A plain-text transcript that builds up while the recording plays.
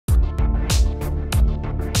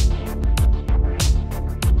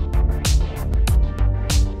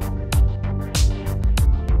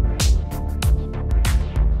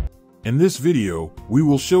In this video, we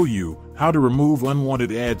will show you how to remove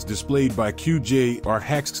unwanted ads displayed by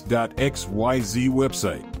qjrhacxxk.xyz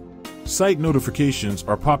website. Site notifications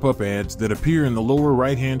are pop-up ads that appear in the lower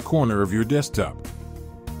right-hand corner of your desktop.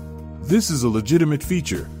 This is a legitimate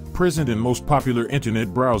feature present in most popular internet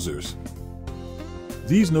browsers.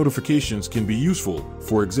 These notifications can be useful.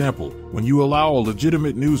 For example, when you allow a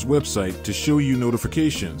legitimate news website to show you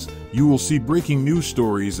notifications, you will see breaking news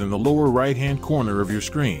stories in the lower right-hand corner of your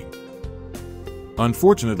screen.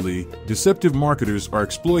 Unfortunately, deceptive marketers are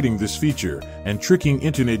exploiting this feature and tricking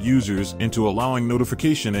internet users into allowing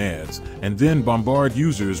notification ads and then bombard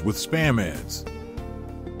users with spam ads.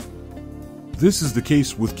 This is the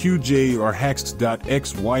case with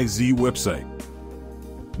qjrhacxxk.xyz website.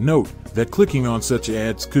 Note that clicking on such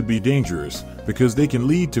ads could be dangerous because they can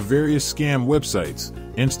lead to various scam websites,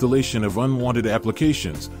 installation of unwanted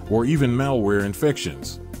applications, or even malware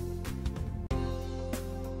infections.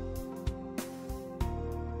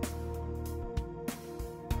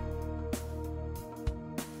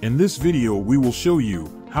 In this video, we will show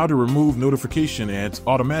you how to remove notification ads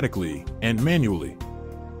automatically and manually.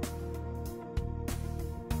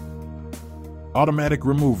 Automatic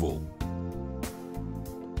removal.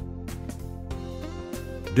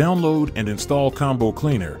 Download and install Combo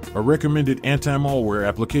Cleaner, a recommended anti-malware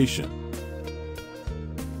application.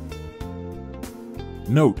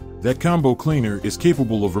 Note that Combo Cleaner is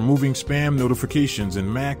capable of removing spam notifications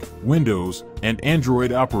in Mac, Windows, and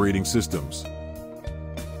Android operating systems.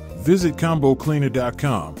 Visit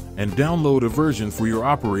combocleaner.com and download a version for your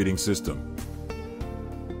operating system.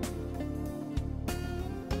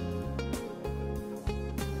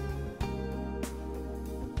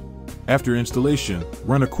 After installation,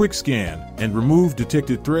 run a quick scan and remove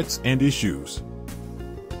detected threats and issues.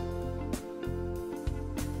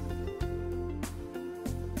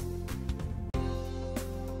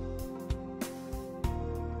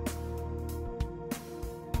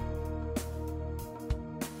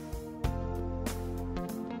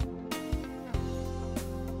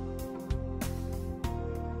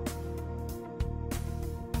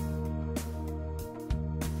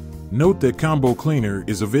 Note that Combo Cleaner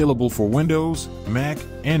is available for Windows, Mac,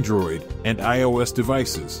 Android, and iOS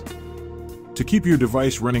devices. To keep your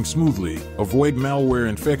device running smoothly, avoid malware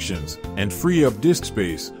infections, and free up disk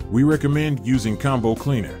space, we recommend using Combo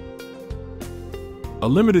Cleaner. A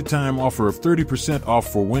limited time offer of 30% off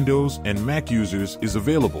for Windows and Mac users is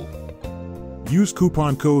available. Use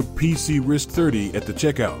coupon code PCRISK30 at the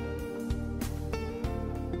checkout.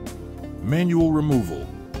 Manual removal.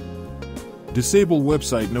 Disable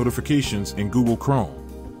website notifications in Google Chrome.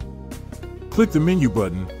 Click the menu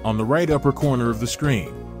button on the right upper corner of the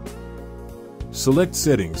screen. Select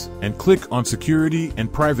Settings and click on Security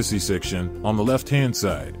and Privacy section on the left-hand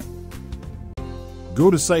side.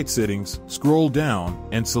 Go to Site Settings, scroll down,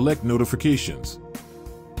 and select Notifications.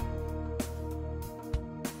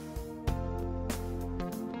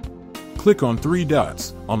 Click on three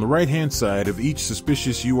dots on the right-hand side of each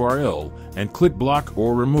suspicious URL and click Block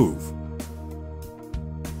or Remove.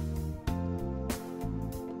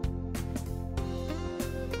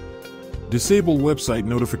 Disable website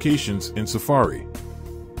notifications in Safari.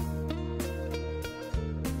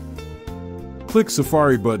 Click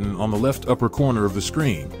Safari button on the left upper corner of the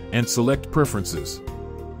screen and select Preferences.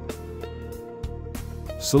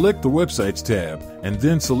 Select the Websites tab and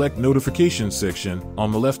then select Notifications section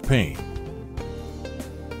on the left pane.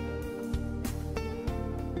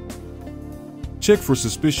 Check for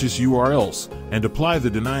suspicious URLs and apply the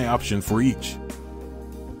Deny option for each.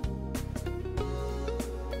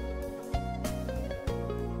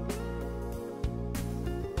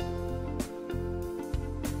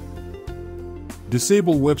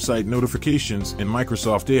 Disable website notifications in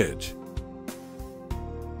Microsoft Edge.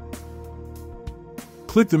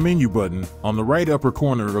 Click the menu button on the right upper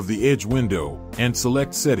corner of the Edge window and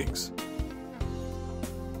select Settings.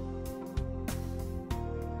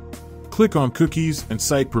 Click on Cookies and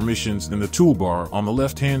Site Permissions in the toolbar on the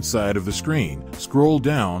left-hand side of the screen. Scroll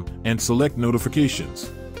down and select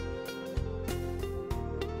Notifications.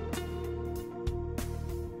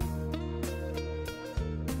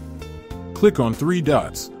 Click on three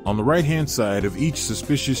dots on the right-hand side of each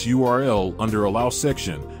suspicious URL under Allow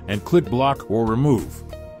section and click Block or Remove.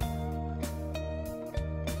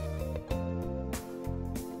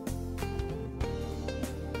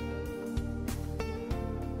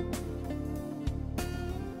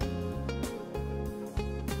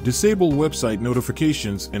 Disable website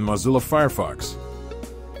notifications in Mozilla Firefox.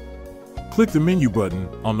 Click the menu button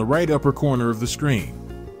on the right upper corner of the screen.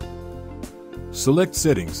 Select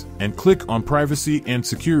Settings and click on Privacy and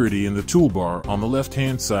Security in the toolbar on the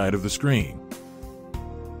left-hand side of the screen.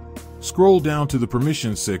 Scroll down to the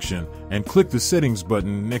Permissions section and click the Settings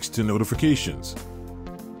button next to Notifications.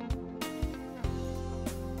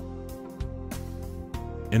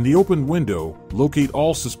 In the opened window, locate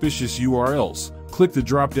all suspicious URLs, click the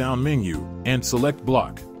drop-down menu, and select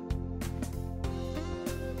Block.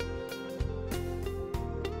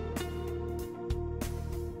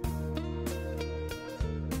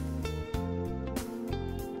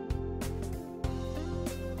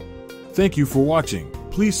 Thank you for watching.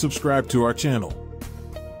 Please subscribe to our channel.